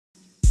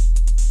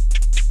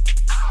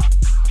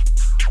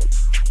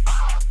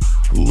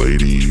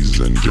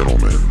and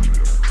gentlemen,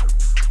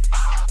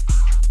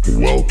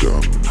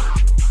 welcome.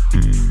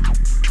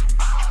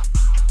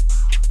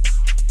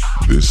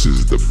 This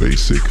is the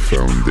basic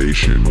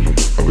foundation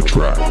of a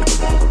track.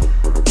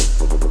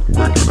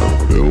 We're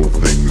gonna build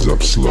things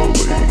up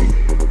slowly.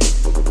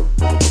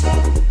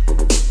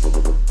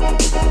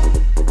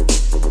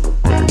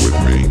 Are you with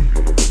me?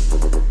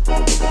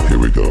 Here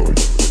we go.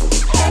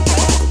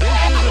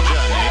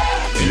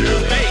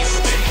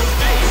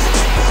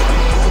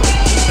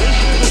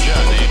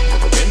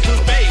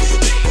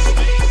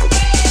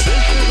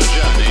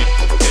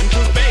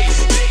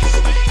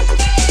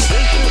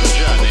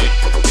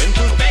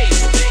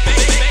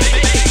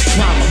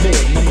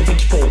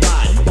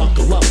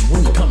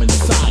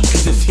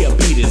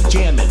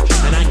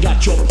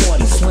 Your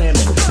party slamming,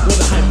 with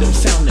a hype them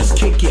sound that's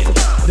kicking.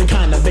 The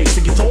kind of bass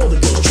that gets all the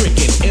girls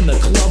tricking. In the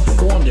club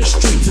or on the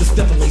streets, it's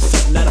definitely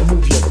something that'll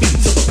move your feet.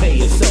 So prepare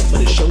yourself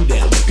for the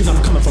showdown, cause I'm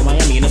coming from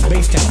Miami and it's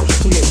bass town.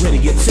 So get ready,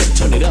 get set,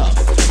 turn it up.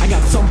 I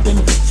got something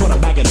for the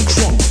back of the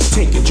trunk.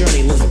 Take a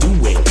journey, let's do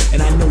it.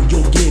 And I know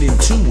you'll get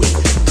into it.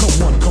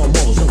 Come on,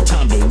 there's no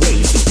time to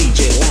waste. The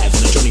DJ Labs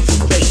and the journey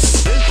through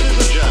bass. This is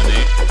a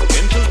journey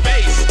into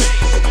bass.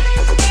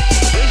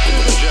 This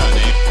is a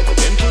journey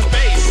into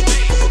bass.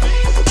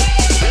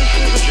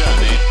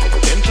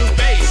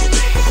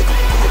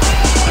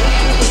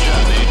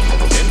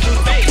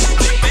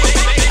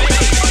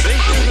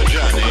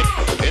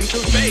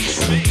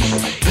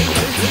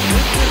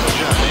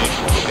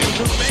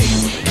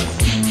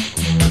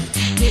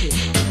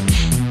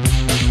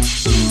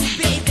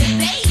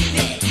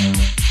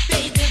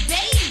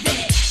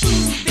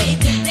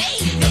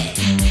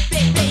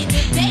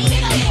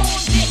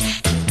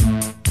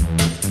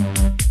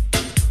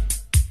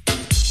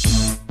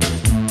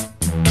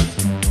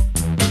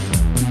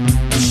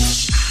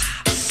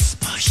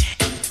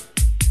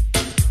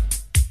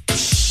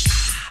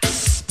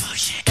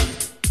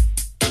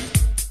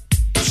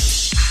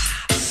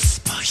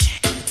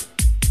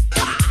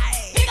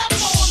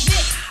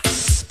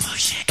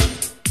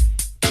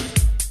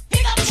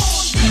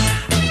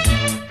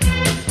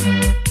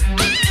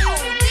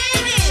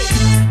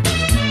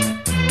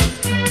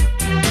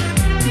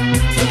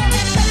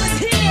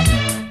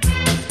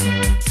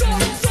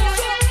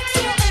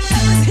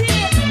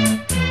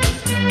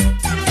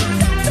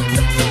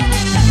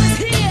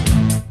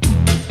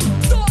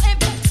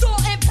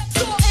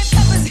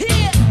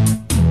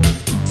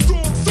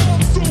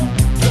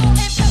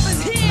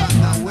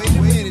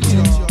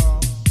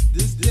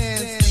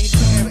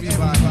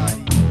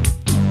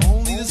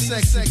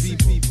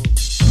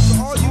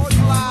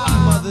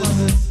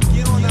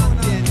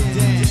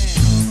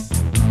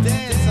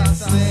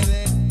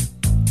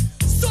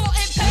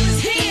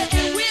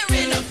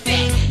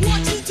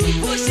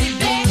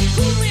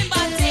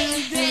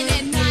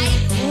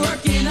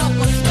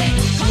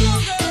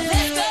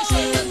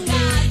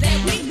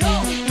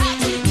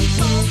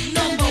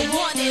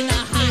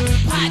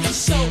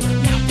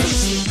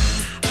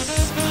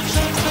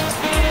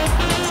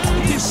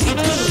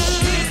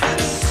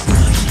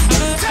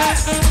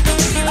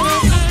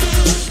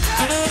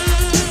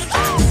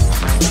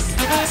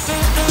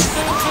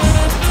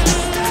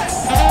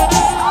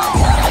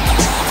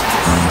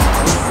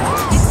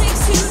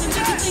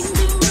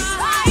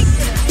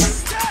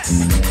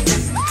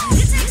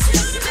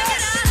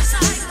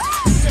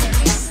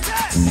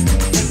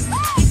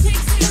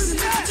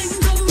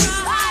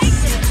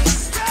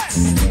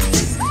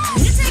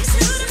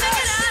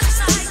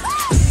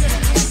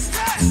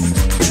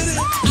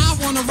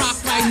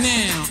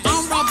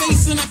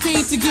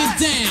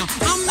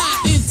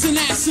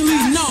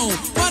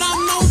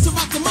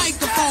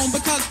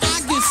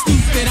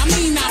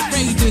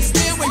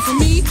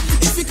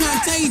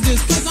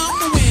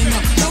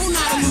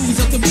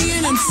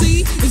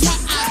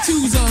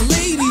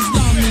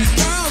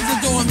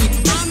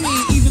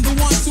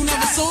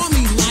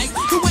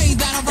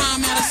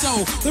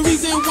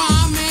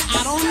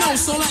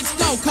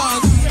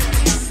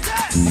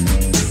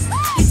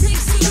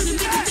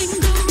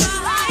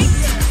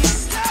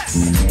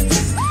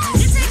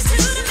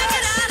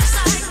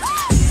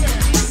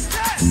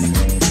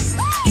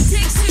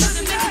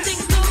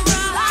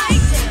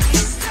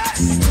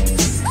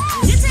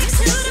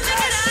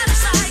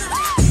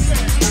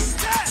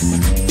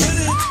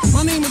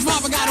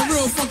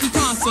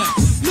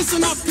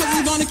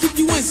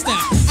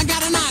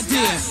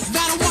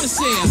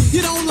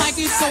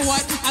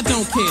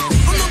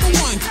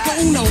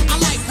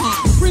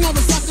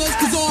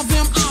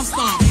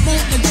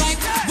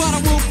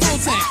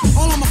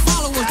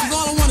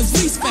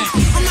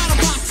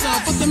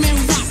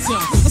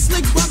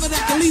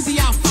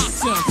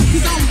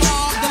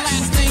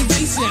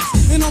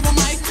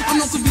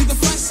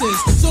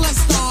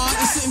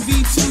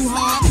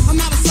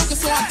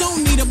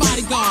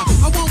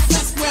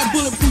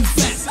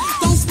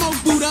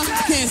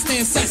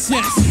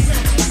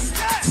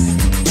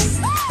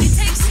 It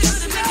takes two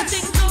to make a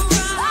thing go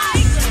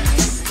right.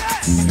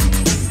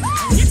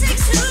 It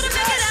takes two to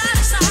make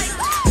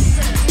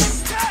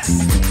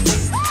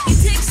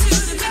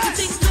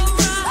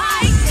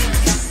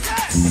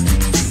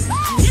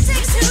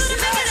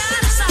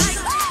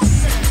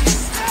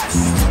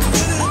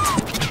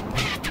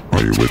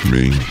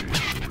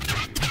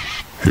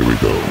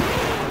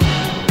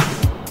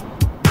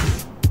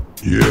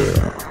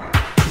Yeah.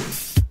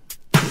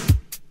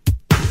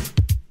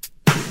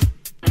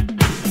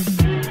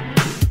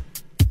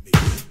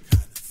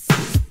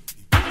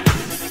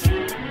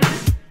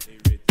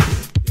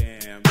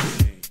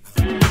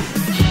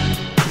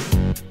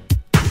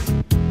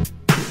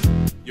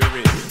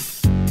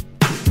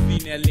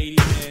 That lady,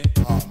 man,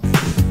 oh,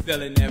 man,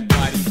 selling that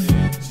body,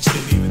 man. She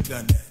shouldn't even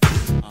done that.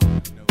 Oh,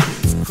 no.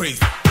 It's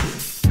crazy.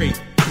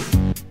 Crazy.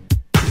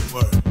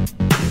 Word.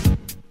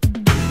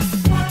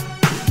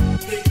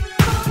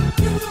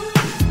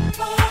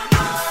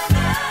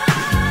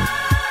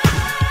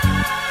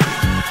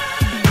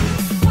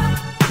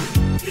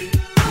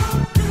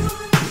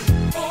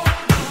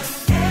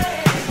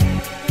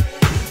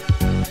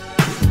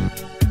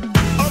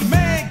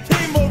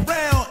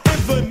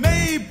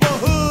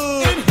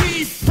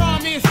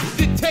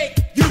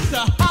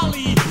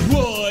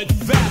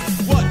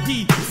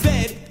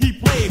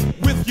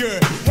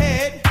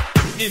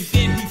 And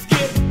then he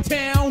skipped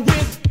town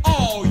with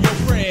all your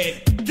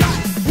bread. Got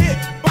hit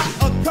by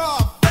a car,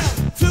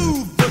 fell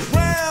to the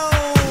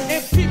ground.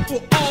 And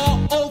people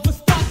all over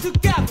start to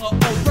gather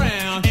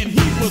around. And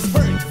he was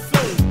hurt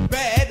so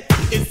bad,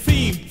 it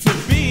seemed to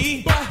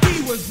be. But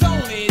he was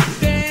only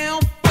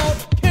down for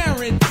the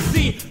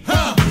currency.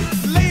 Huh?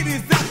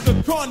 Ladies at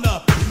the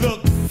corner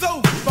look so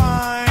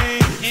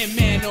fine. And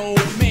man, oh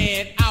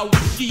man, I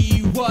wish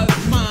she was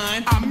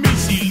mine. I mean,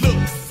 she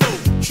looked so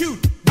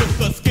cute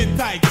with a skin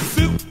tight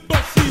suit.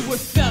 But she was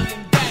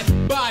selling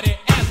that body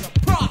as a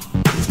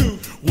prostitute.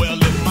 Well,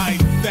 it might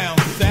sound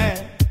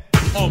sad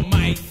or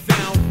might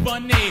sound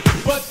funny,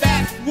 but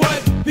that's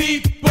what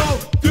people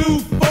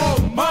do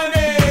for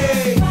money.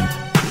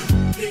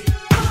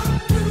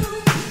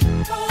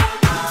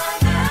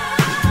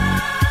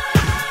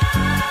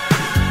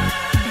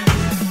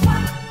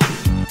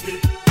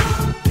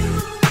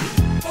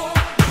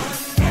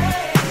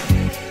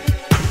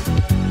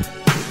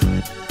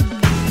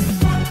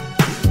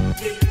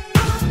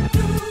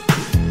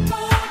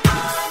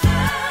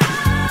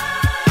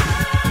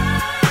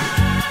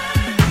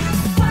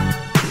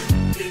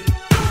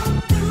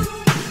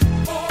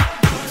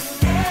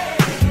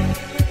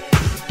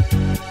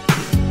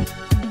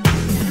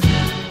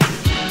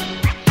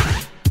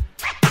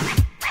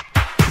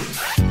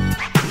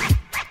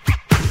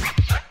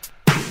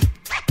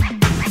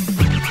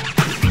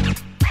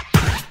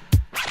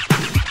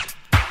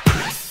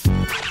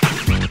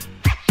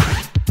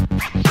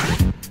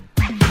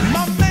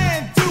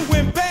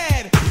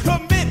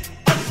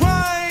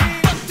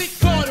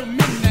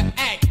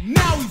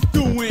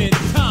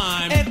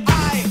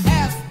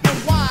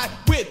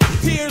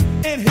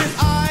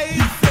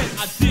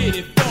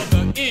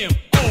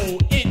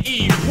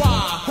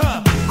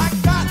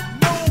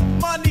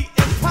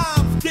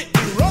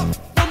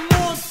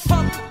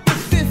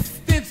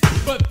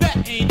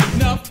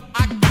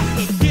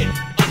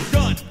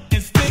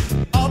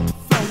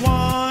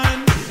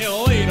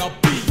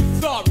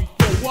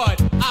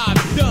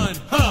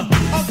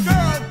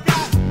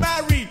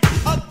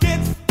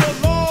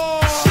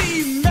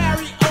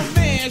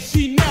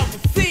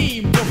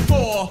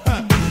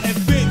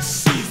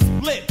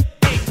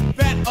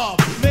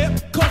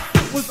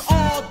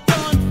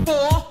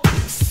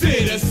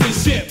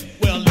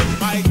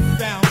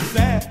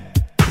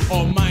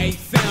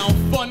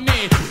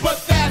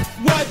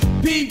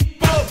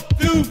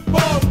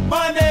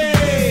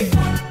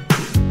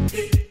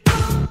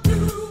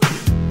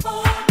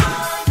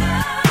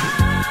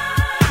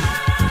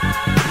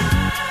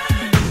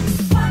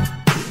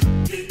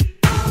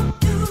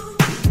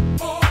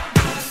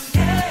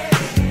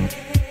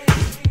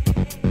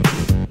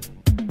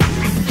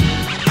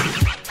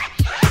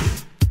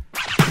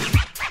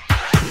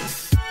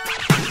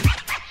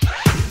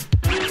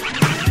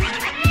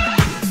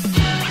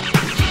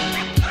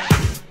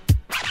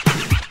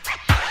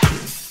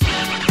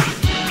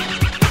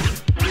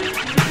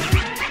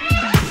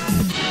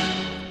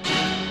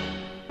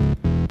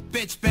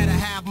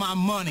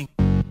 money.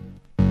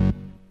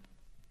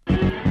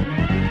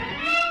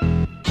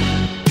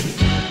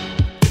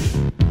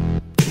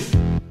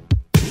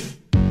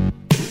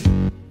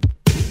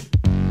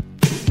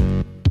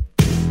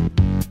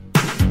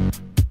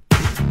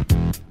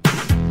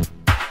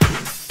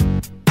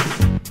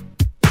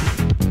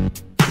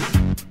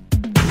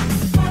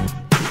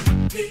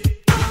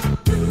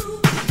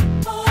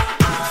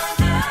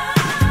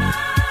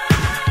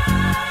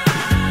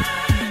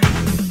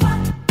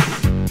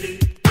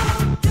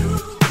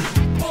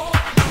 Oh,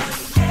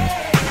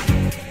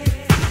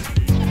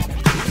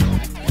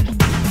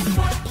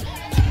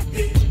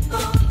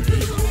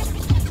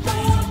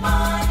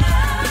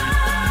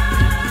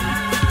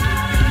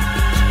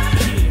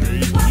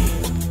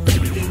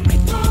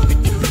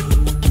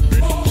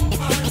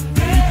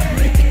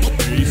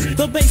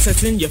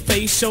 face in your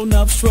face, show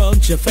enough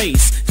shrugs your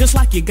face, just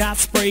like you got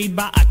sprayed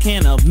by a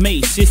can of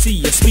mace. You see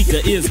your speaker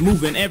is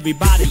moving,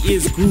 everybody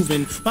is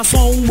grooving. My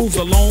song moves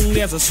along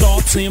as it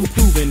starts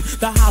improving.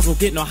 The highs will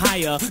get no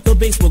higher, the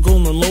bass will go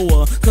no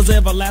lower, cause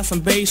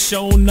everlasting bass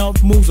show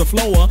enough moves a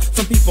flower.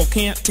 Some people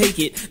can't take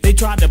it, they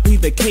try to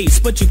plead the case,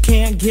 but you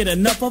can't get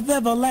enough of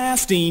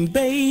everlasting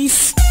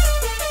bass.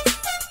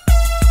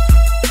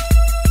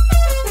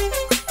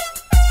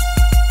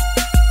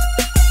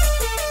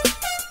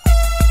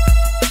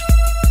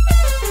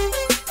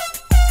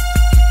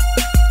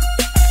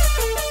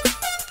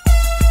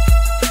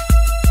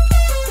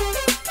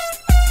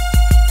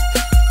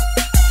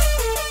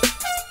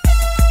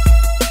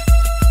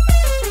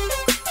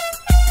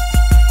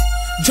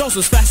 Just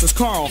as fast as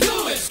Carl,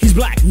 he's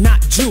black,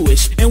 not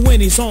Jewish, and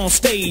when he's on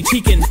stage he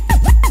can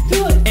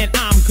do it. And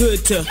I'm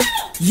good to,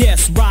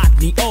 yes,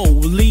 Rodney O,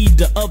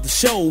 leader of the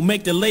show,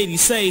 make the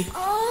ladies say,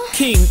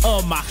 king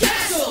of my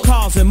castle,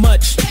 causing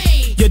much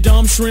pain. You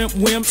dumb shrimp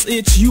wimps,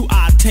 it's you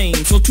I tame.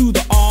 So to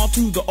the R,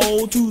 to the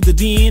O, to the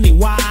D, N, E,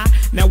 Y.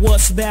 Now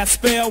what's that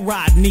spell,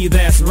 Rodney?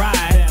 That's right.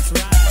 That's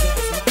right.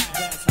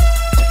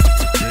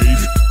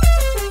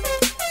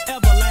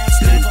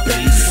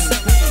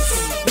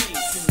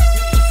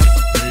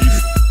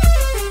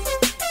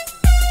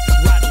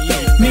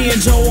 Me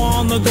and Joe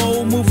on the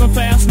go, moving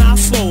fast, not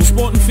slow.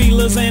 Sporting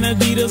feelers and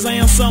Adidas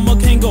and summer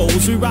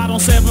Kangos. We ride on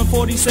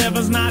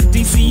 747s, not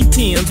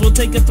DC-10s. We'll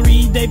take a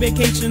 3-day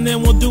vacation,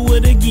 then we'll do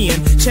it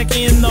again. Check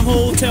in the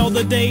hotel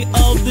the day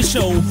of the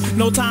show.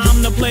 No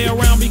time to play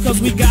around because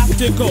we got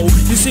to go.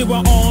 You see, we're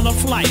on a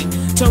flight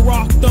to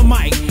rock the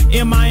mic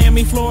in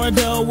Miami,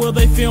 Florida, where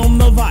they film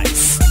the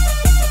Vice.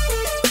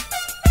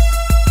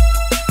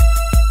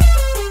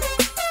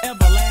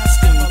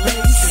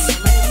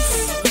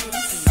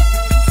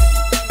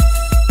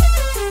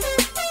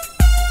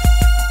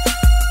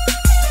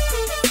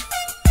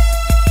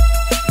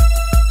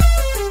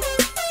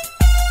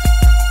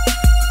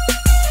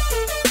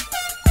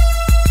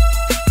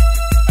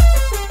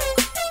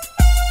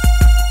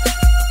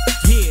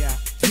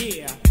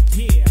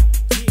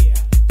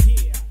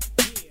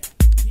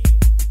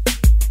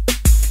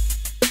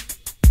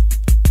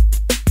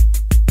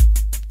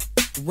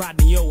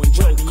 Rodney O and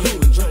Joe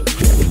Cool.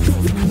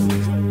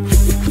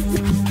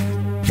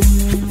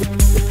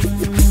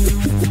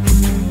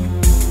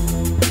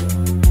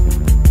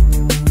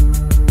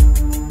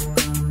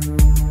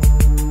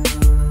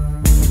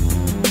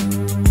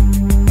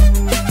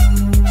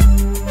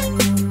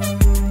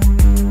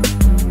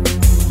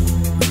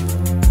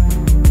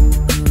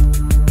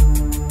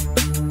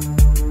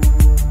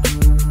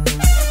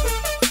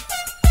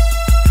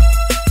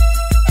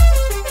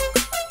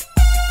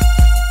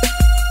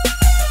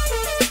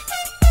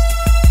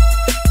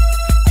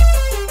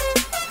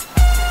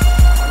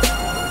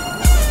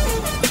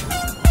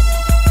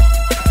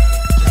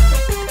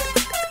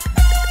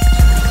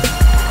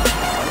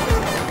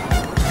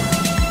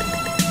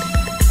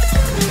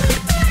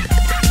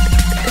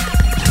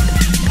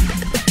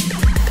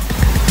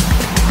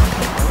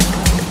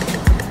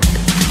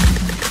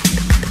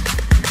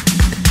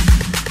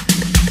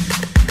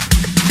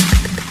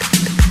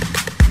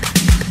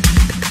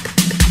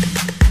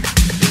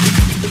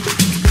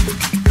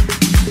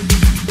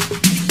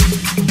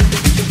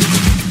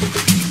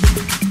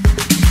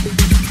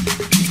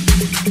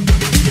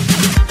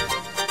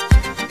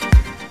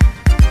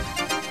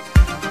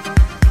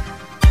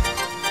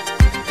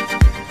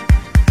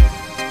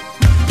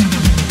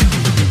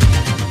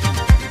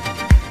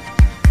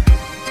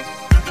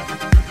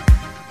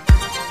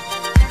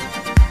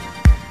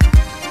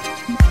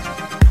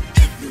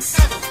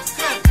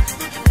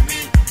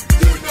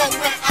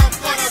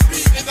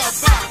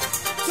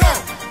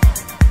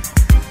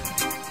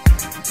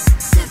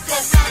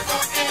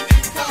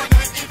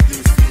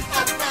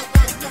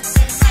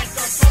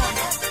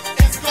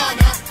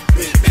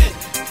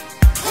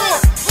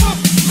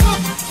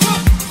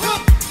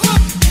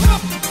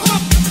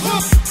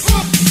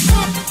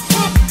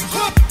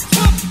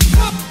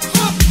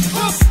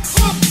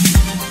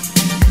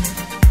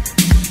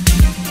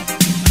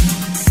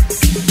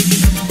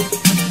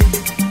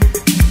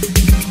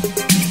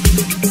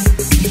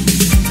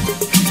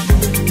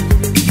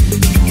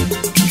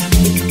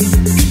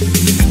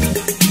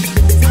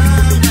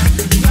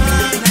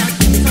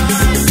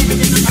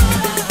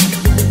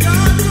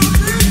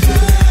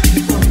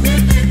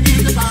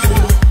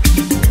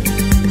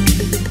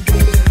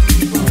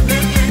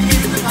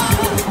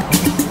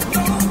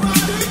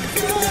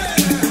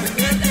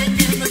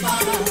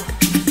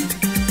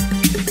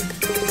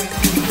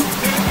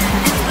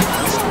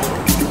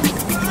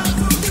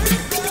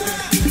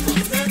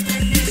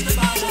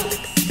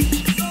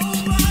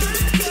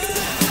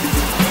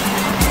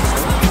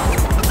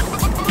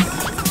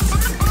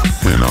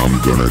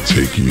 gonna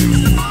take you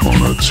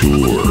on a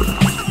tour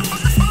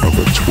of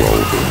a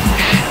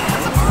 12-inch.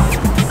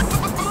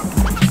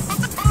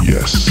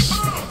 Yes,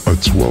 a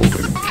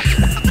 12-inch.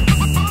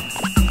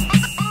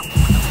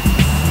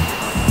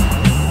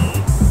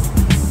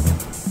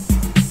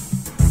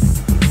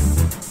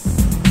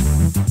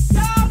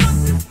 Y'all want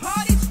this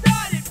party started?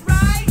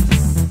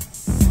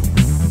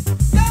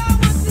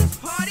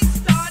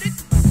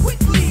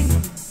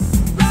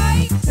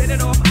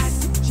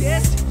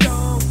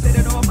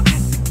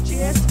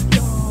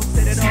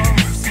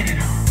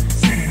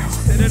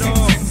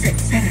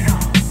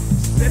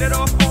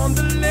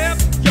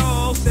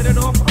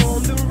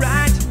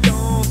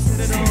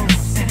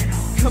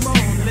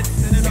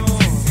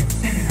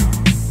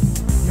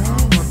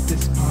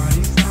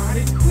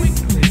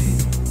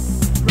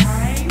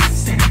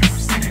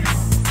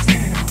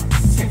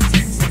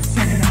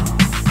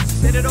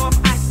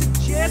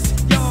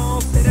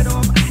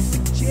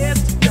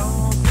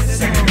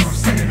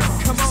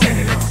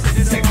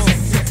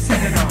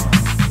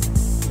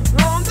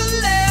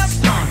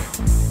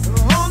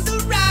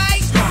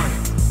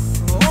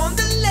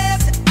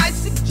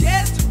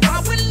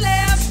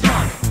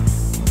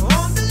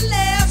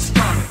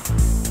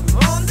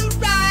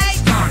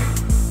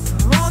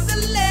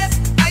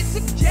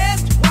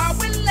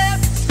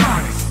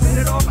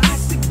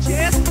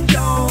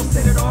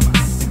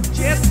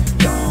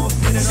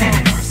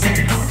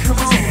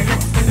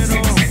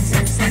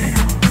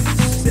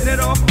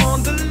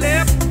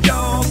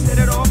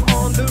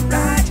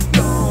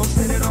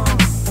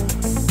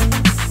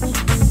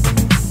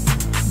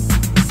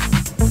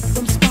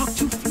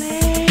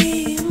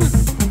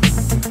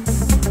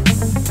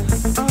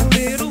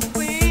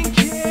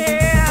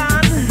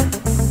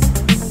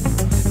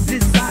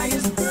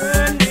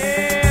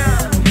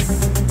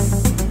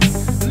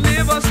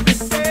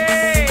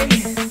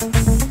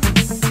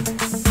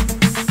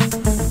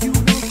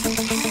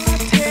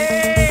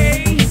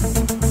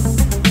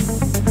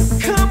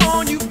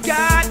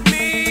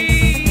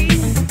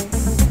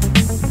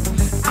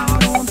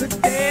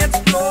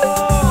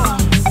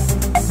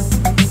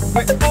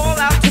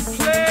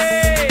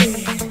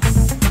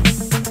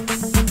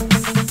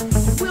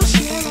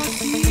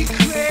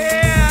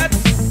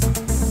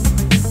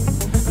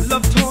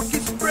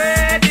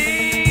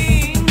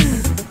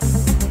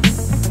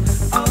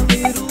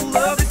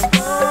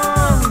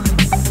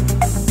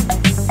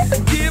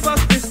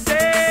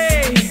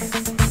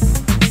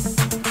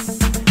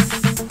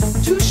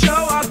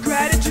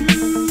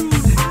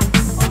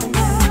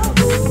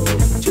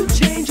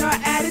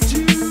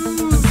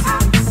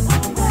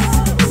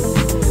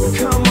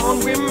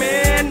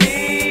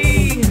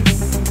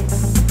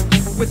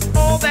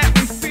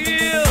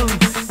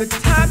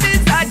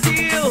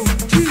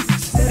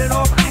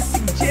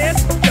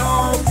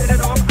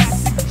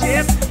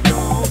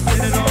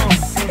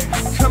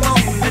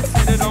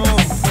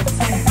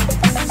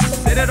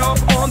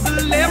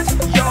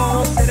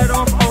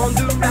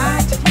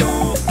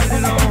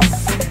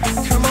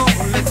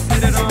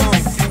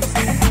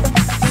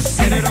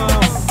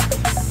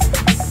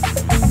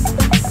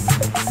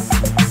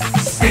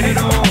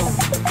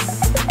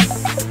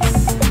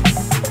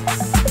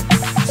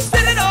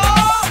 Set it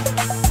off.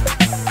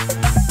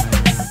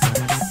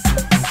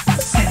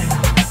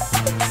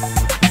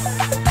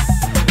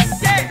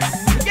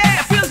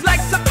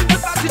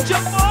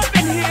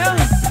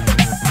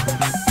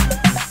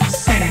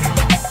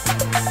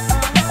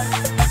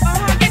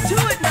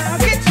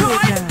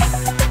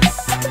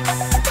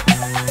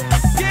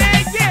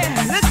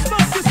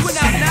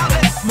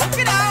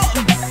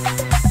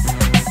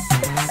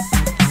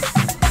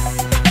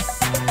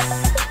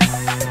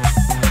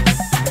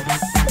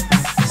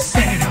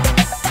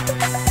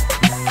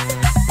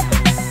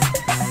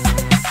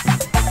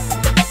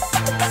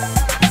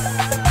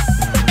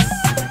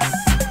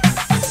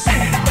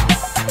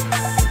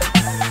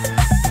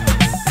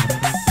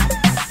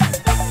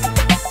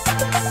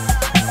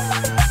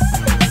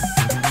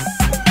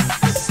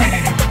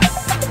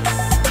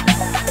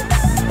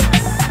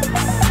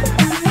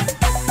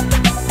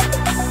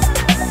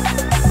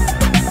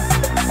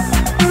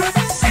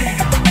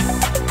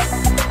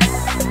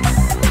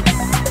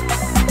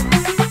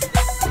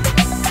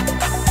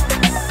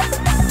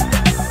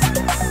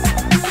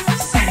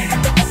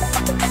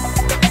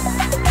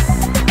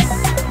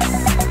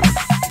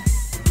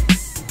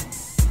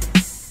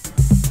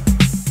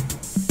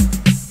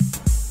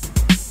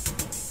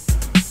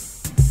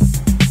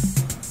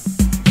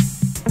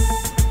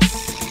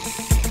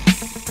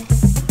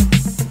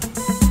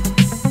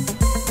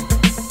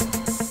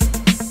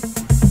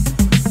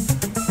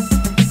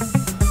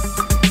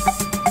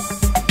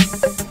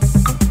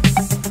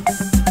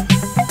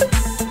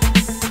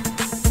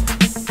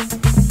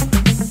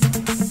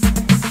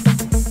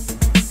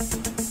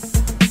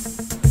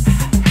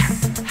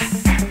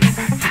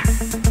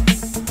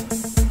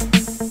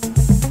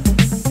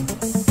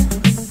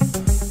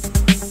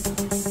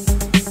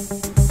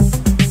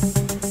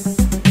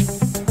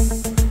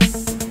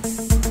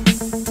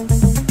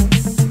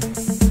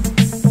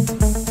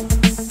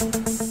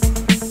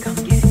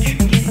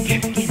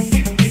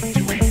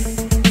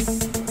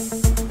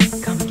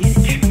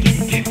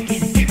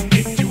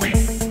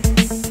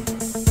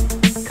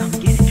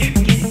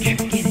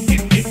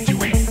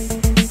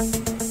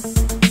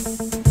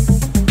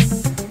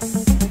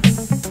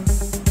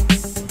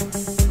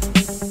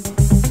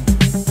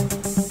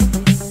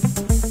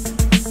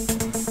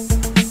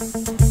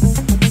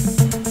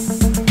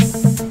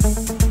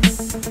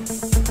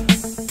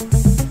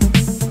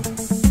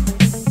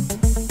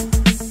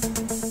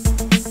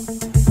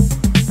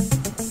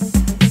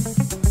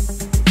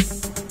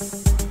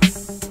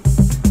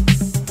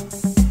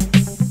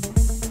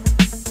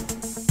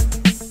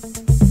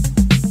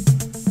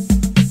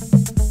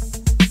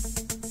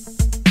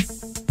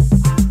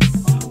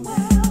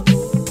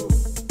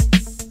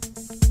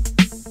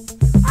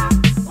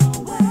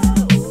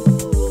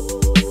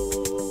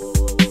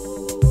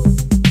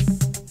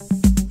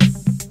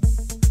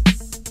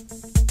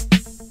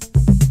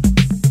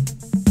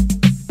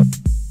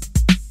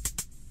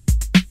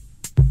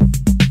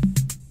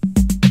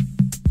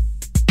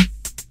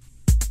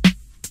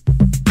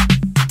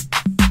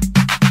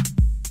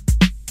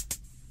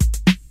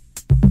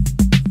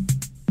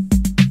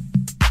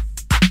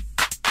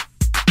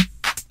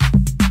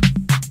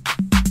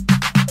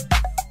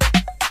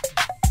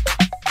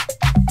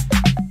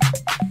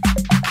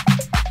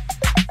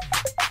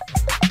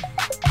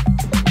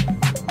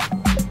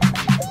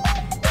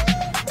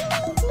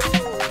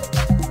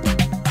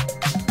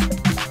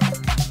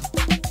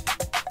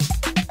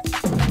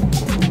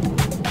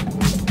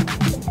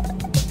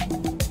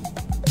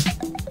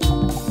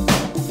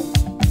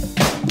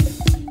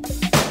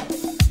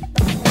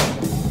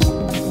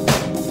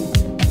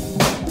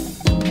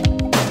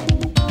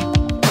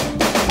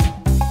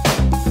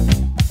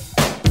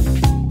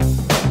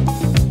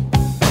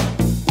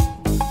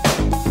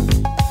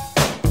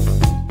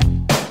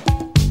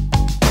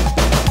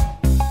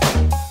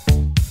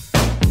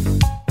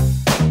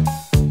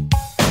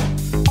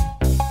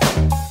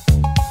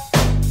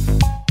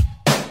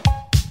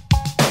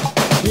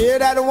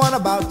 that one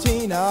about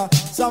Tina?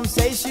 Some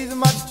say she's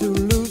much too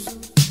loose.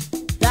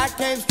 That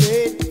came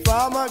straight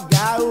from a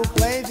guy who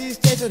claims he's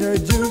tasted her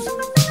juice.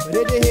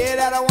 But did you hear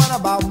that one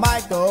about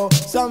Michael?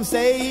 Some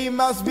say he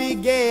must be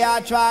gay. I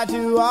tried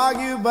to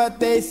argue, but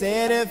they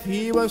said if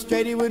he was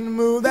straight he wouldn't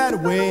move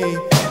that way.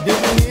 Did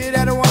you hear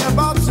that one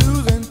about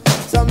Susan?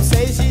 Some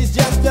say she's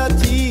just a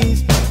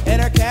tease.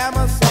 And her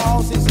camera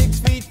saw she's 6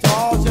 feet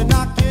tall. She'll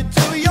knock you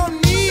to your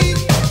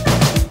knees.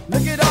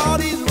 Look at all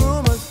these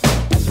rumors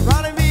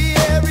surrounding me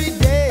every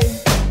day.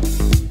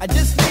 I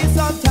just need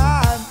some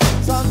time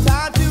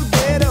to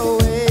get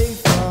away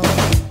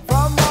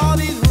from all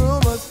these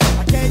rumors.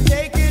 I can't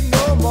take it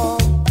no more.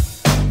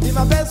 See,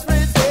 my best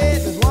friend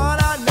said there's one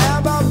I know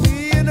about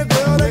me and the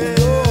girl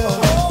next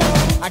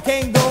door. I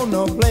can't go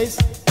no place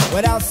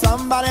without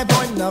somebody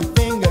pointing a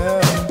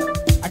finger.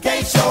 I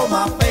can't show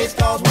my face,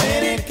 cause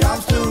when it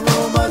comes to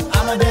rumors,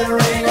 I'm a dead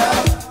ringer.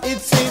 It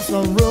seems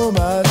from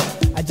rumors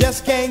I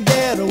just can't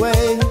get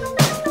away.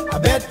 I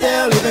bet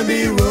there'll even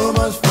be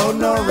rumors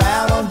floating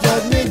around on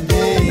Judgment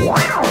Day.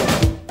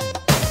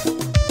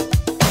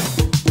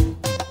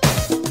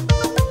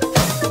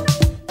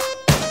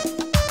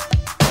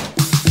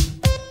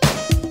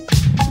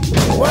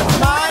 What's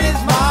mine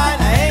is mine.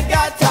 I ain't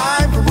got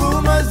time for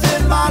rumors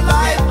in my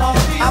life.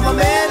 I'm a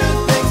man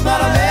who thinks,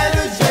 not a man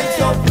who drinks,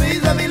 so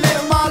please let me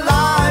live my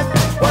life.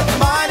 What's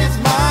mine is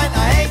mine. I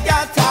ain't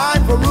got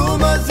time for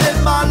rumors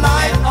in my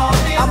life.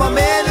 I'm a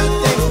man who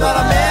thinks, not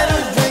a man who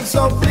drinks,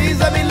 so please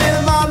let me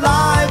live my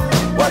life.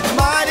 What's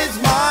mine is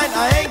mine.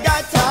 I ain't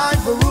got time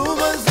for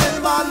rumors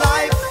in my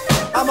life.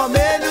 I'm a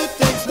man who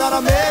thinks, not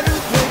a man who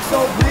drinks, so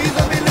please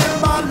let me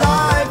live my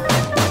life.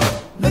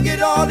 Look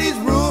at all these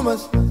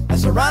rumors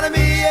surrounding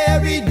me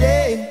every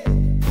day.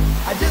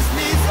 I just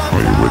need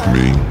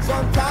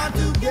some time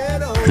to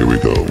get away. Here we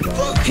go.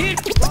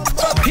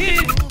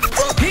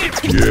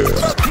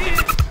 Yeah.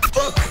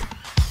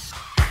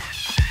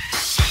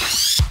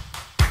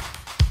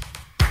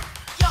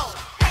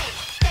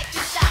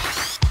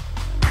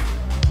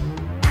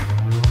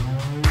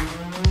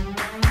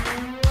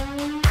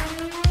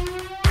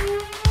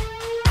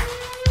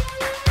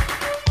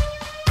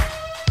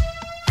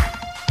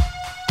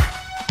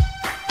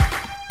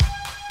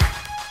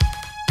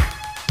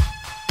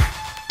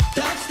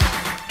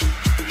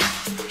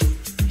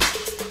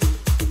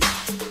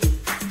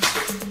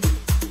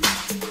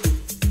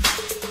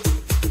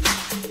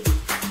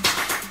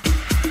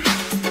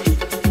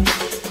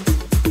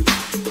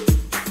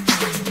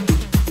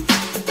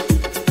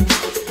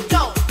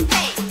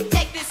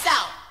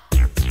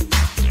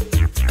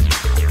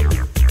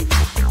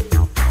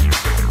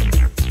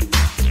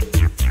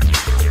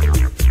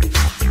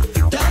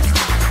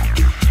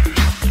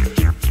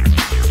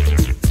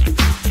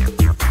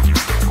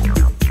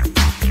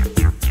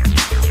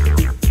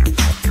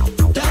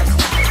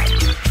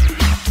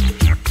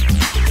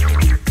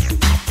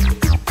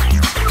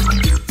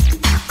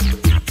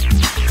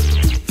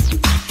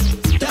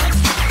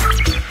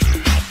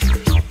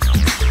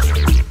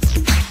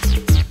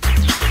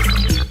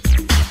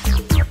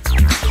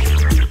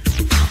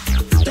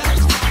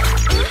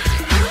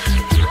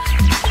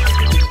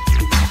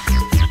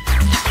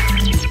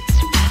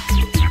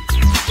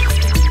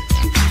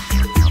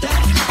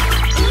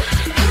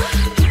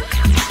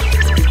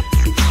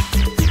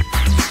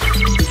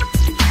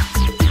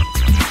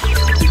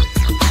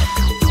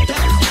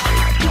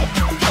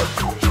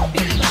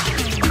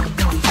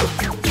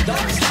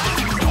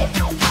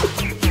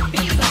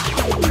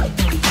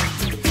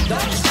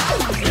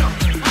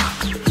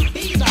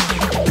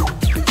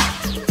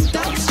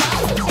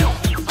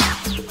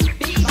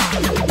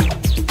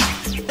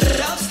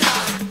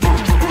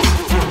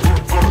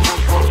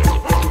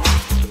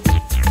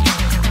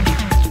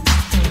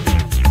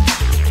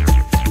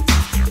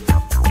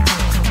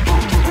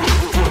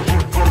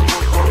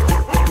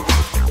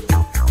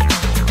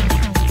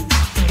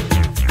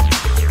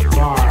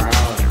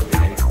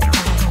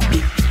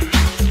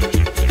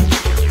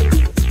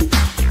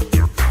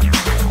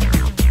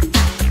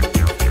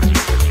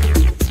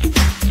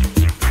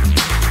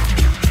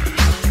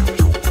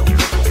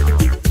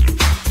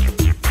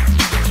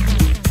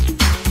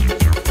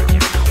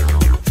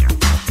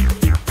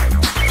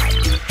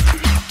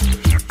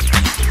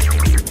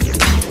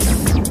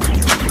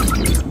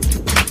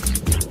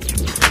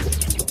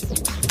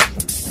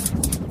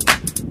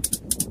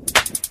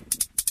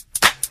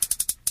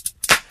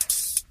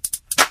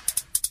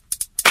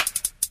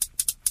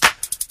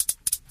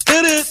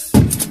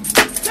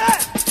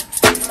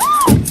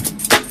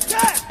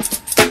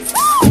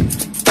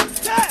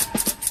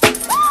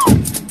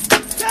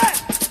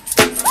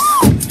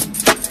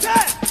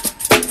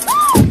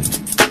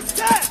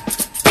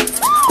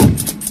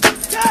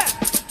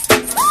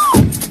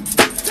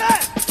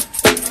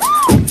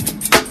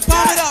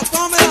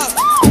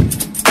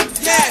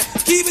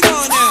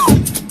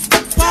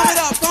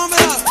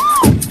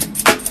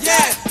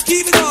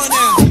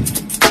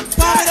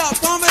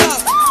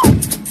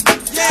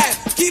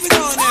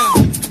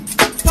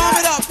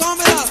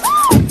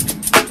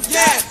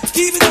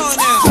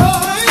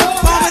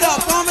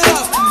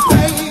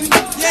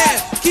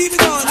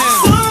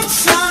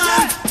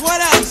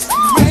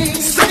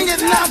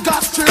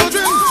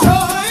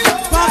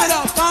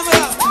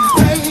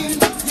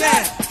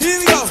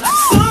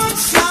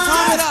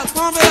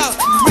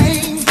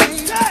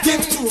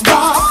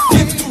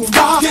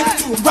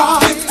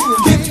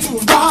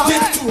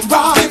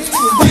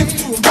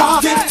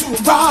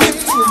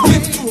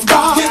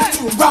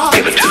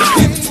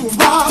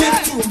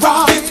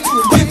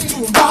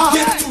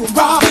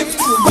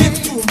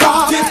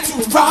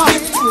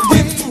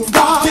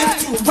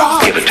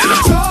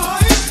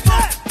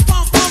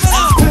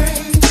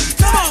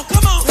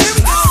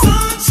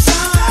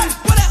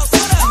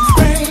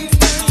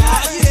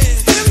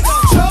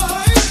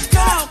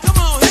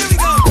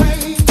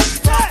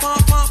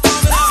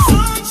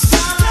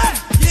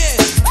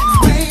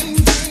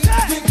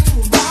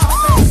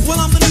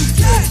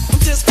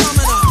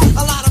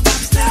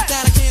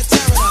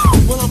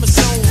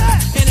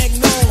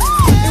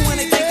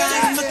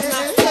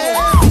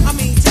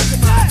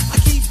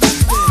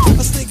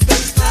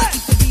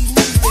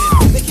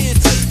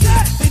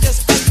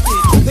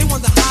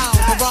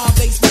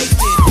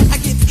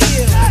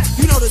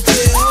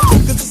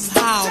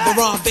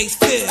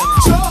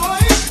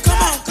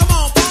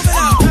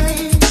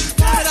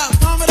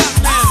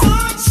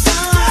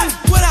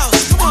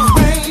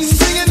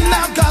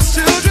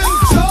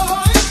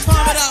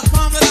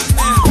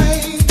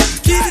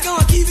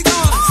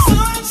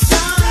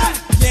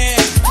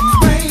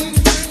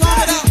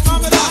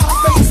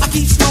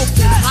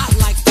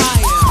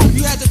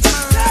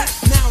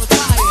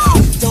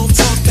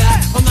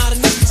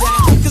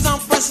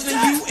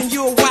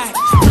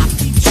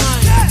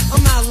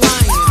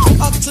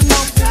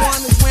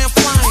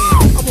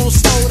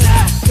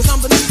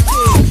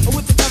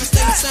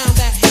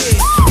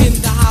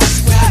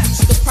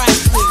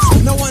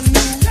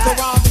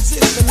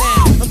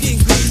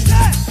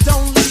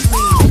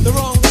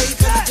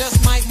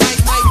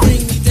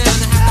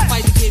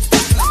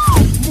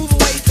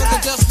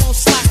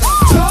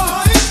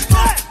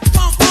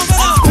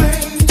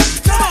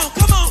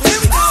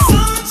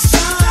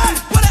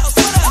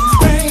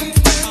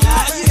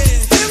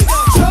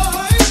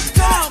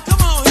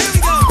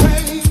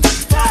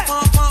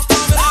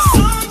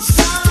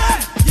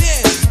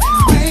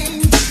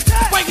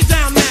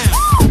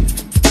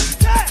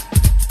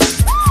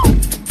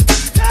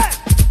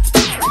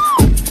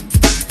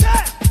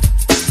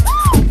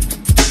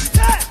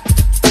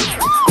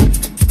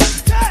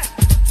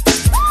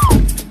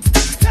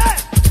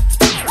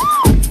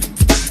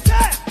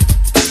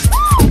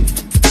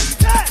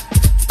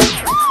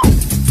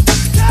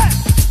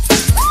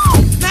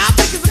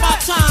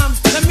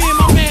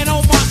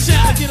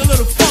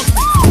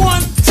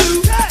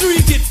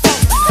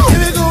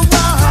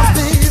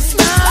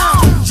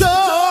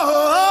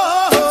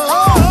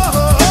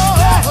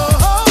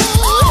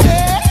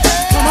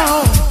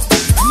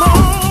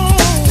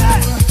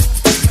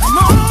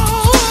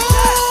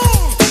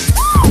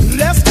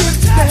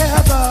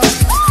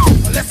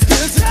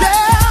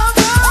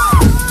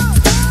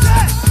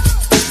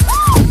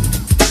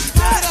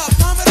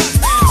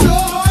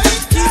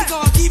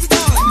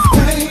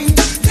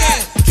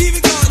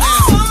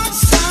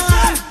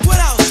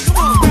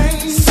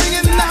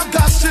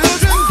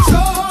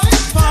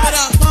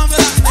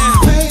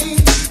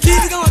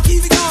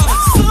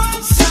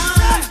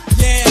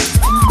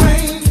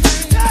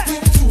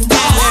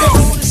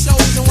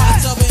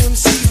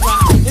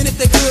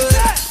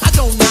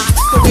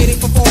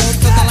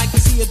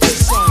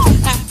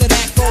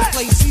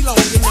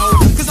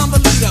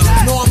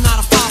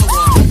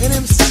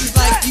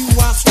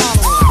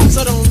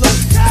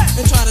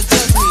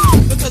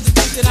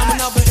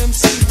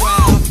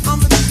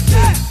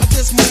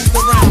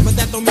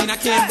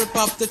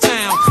 up the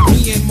town.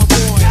 Me and my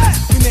boys,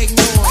 we make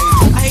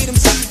noise. I hate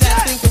MCs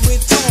that thinking with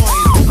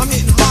toys. I'm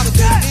hitting harder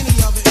than any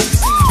other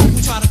MC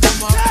who try to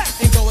come up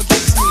and go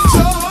against me.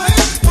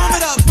 Pump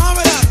it up, pump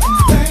it up.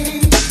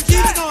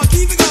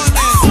 Keep it going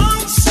now.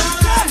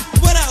 Sunshine.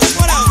 What else?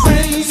 What else?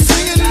 Rain,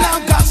 singing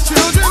out God's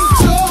children.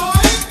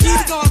 Joy.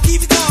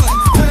 Keep it going.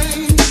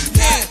 Rain,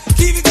 Yeah,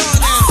 keep it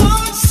going now.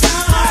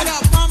 sunshine.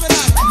 Pump it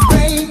up.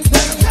 Rain,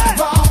 rain,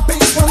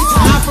 bass one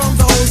time. Not from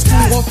the old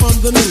school or from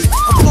the new.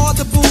 Applaud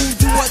the boo,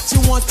 do what you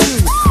want to.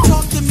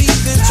 Talk to me,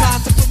 then try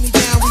to put me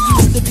down. We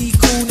used to be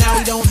cool, now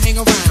we don't hang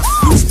around.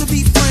 Used to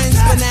be friends,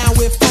 but now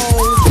we're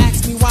foes.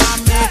 Ask me why,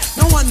 man,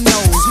 no one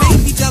knows.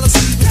 Maybe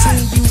jealousy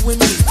between you and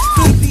me.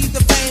 Could be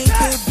the fame,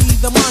 could be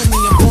the money.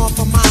 I'm going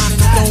for mine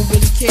and I don't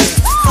really care.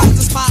 Cause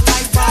the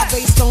spotlight, raw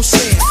bass don't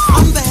share.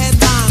 I'm the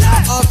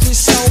headliner of this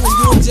show and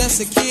you're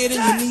just a kid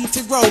and you need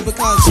to grow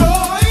because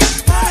Joy.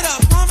 pump it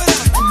up, pump it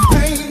up.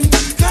 Rain,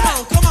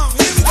 Come on,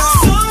 here we go.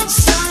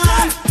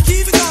 sunshine.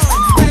 Keep it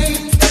going.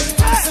 Rain,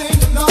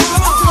 singing on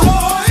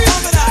joy.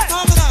 Pump it up,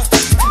 pump it up.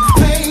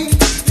 Rain,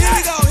 Here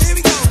we go.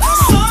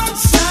 Come on.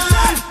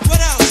 sunshine.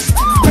 What else?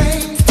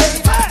 Rain,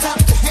 clap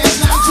your hands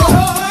now.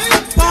 Joy.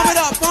 Pump it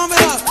up, pump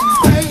it up.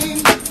 Rain,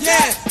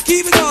 Yeah,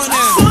 keep it going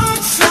now.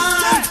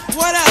 sunshine.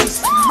 What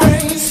else?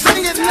 Rain,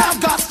 singing now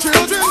God's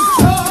children.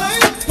 Joy.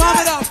 Pump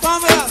it up,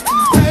 pump it up.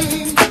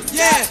 Rain,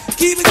 Yeah,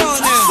 keep it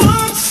going now.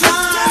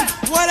 sunshine.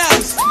 What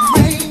else?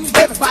 Rain,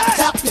 everybody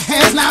clap your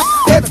hands now.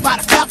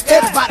 Everybody clap,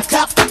 everybody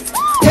clap.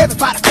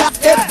 Everybody clap,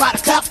 everybody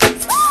clap.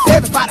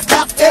 Everybody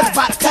clap,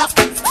 everybody clap.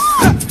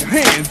 Clap your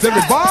hands,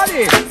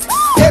 everybody.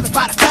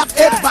 Everybody clap,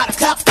 everybody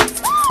clap.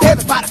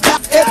 Everybody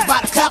clap,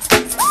 everybody clap.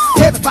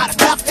 Everybody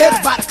clap,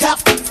 everybody clap.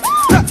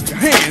 Clap your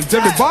hands,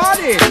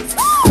 everybody.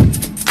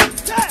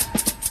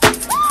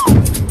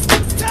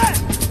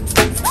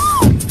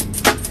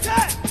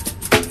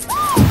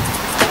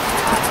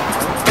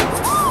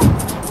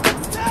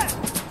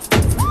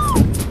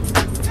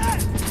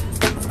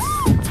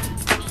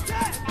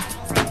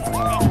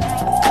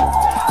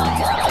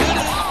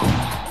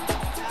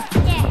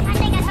 Yeah, I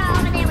think I saw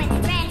over there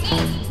with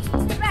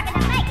Randy. Rocking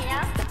the mic, you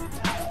know.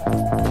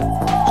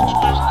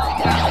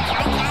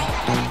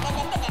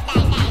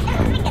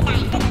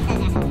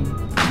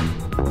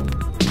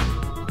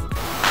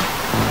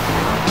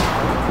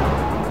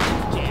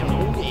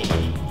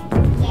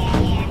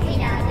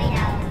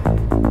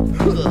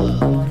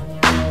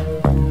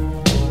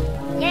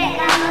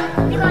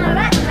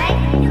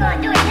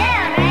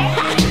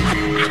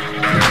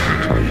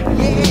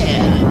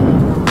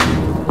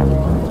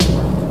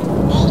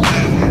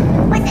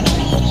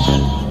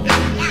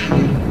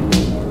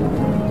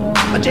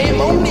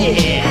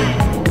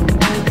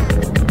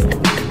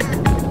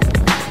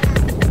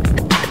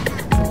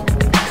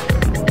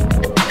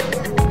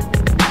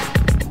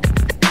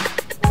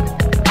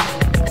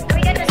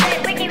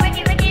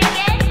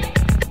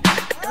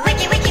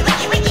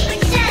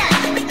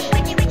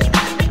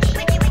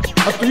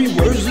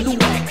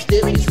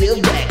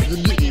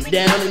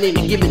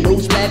 ain't giving no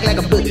slack like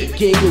a Burger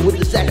King with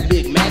the sack of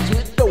Big Macs.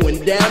 We're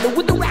throwing down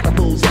with the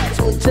rockables hats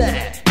on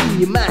time. In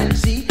your mind,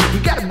 see, you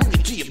gotta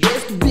boogie to your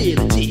best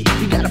ability.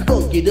 You gotta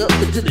funk it up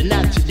until it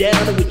knocks you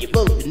down. And when you're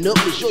funkin' up,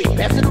 make sure you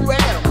pass it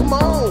around. Come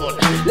on,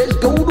 let's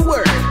go to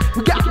work.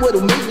 We got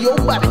what'll make your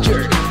body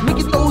jerk. Make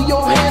you throw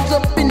your hands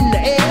up in the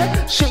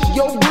air, shake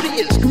your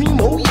booty and scream,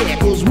 oh yeah.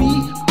 Cause we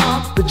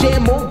are the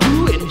jam on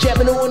crew, and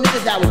jamming on it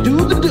is how we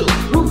do the do.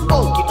 We'll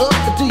funk you up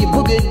until you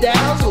boogie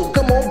down. So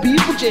come on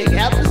people, check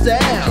out the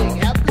sound.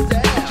 Check out the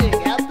sound,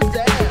 check out the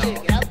sound,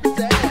 check out the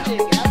sound,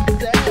 check out the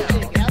sound,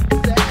 check out the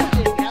sound,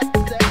 check out the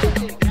sound,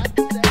 check out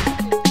the sound.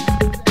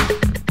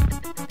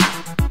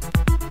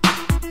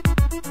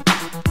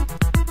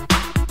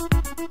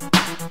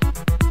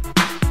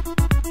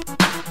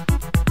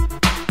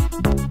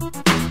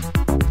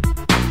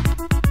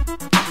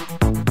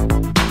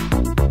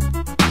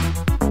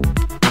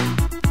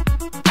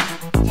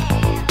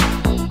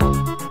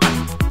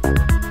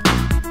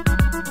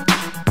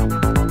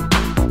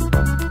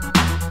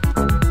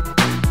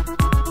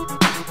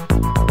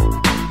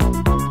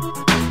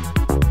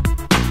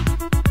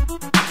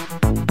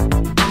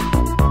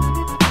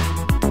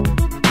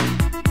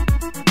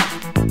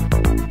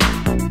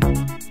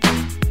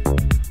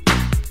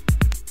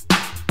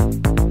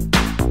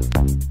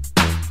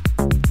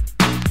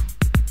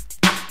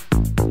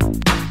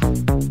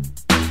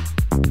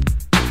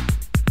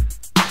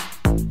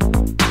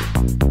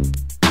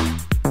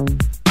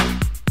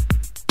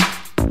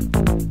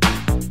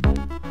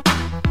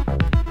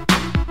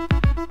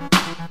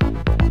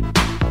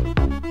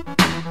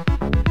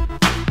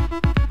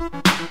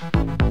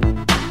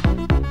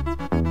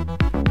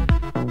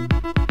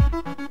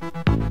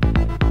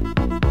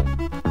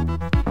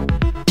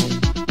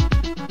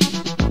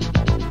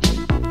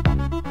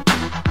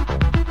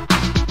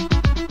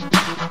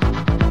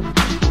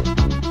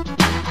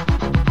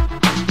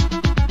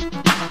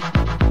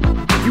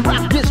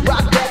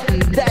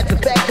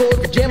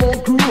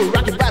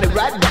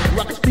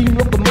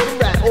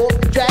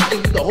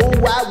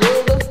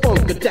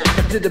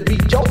 To the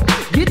beat, yo,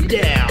 get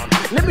down.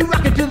 Let me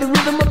rock it to the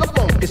rhythm of the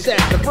funky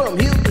sound. From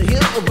hill to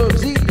hill, from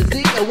Z to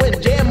Z, and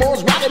when jam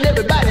on's rockin',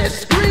 everybody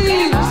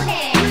screams.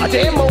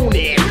 Jam on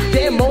it,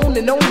 jam on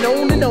and on and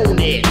on and on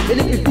it.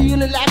 And if you're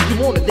feeling like you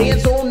wanna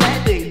dance on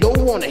that, then go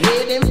on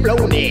ahead and blow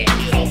it.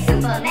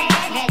 Superman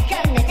had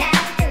come to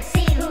town to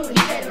see who he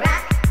could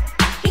rock.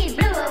 He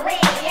blew away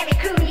every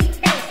crew he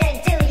faced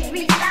until he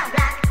reached our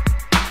block.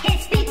 His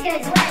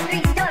speakers were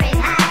 3 stories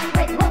high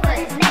with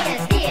woofers made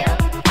of steel.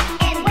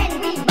 And when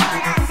we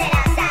bought our set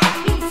outside,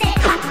 he said,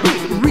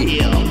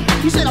 real.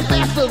 He said I'm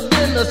faster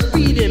than a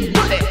speeding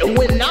bullet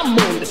when I'm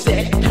on the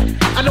set.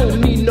 I don't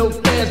need no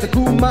fans to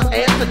cool my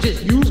ass, I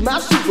just use my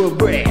super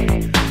breath.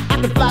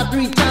 I can fly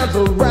 3 times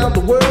around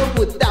the world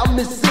without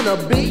missing a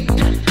beat.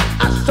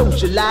 I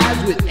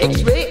socialize with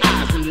X-ray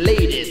eyes and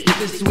ladies,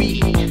 this is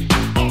sweet.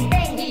 and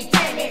then he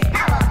turned his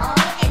power on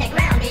and the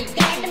ground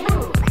began to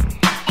move.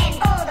 And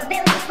all the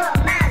buildings for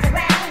miles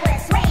around were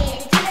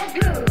swaying to the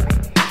groove.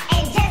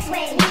 And just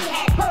when he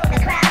had pulled the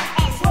crowd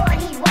and swore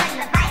he won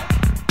the fight,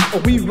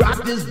 We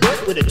rocked this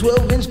butt with a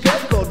 12-inch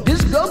cut called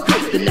Disco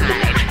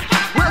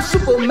Kryptonite. Well,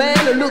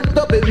 Superman looked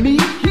up at me,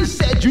 he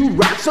said you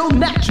rock so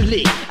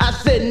naturally. I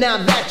said now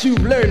that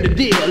you've learned the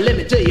deal, let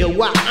me tell you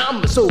why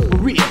I'm so for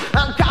real.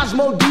 I'm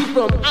Cosmo D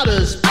from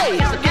outer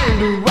space, I came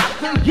to rock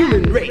the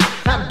human race.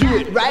 I do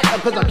it right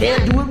cause I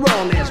can't do it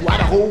wrong, that's why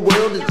the whole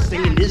world is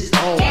singing this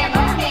song. jam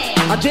on it.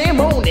 I jam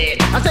on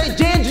it, I say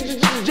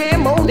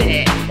jam on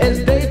it.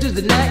 As day turns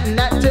to night and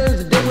night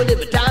turns to day,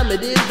 whatever time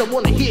it is, I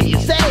wanna hear you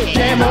say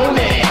jam on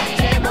it.